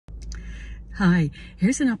Hi,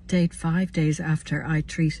 here's an update 5 days after I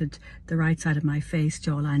treated the right side of my face,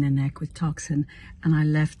 jawline and neck with toxin, and I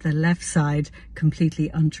left the left side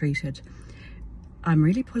completely untreated. I'm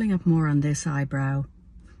really pulling up more on this eyebrow,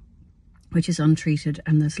 which is untreated,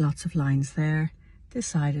 and there's lots of lines there. This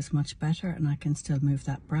side is much better and I can still move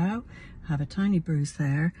that brow. I have a tiny bruise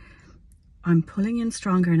there. I'm pulling in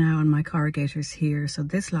stronger now on my corrugators here, so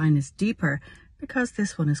this line is deeper because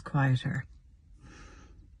this one is quieter.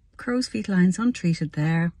 Crow's feet lines untreated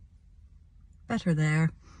there, better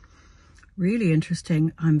there. Really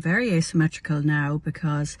interesting. I'm very asymmetrical now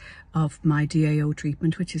because of my DAO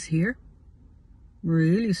treatment, which is here.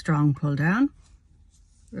 Really strong pull down,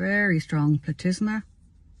 very strong platysma,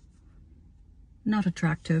 not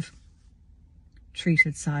attractive.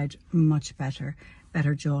 Treated side, much better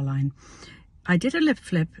jawline. I did a lip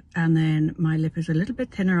flip and then my lip is a little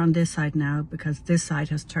bit thinner on this side now because this side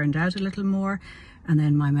has turned out a little more, and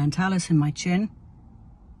then my mentalis in my chin.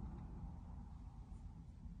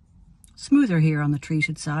 Smoother here on the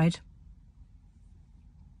treated side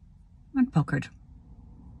and puckered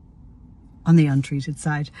on the untreated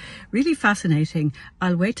side. Really fascinating.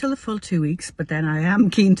 I'll wait till the full 2 weeks, but then I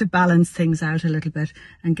am keen to balance things out a little bit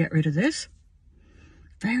and get rid of this.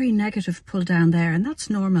 Very negative pull down there, and that's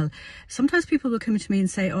normal. Sometimes people will come to me and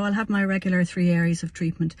say, oh, I'll have my regular 3 areas of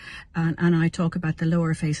treatment, and I talk about the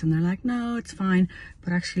lower face and they're like, no, it's fine.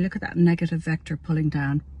 But actually look at that negative vector pulling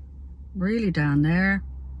down, really down there,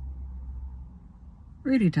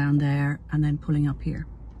 really down there, and then pulling up here.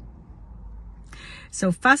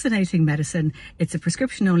 So fascinating medicine. It's a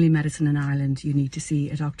prescription only medicine in Ireland. You need to see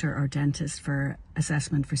a doctor or dentist for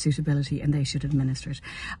assessment for suitability, and they should administer it.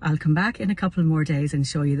 I'll come back in a couple more days and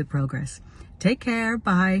show you the progress. Take care.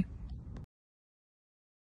 Bye.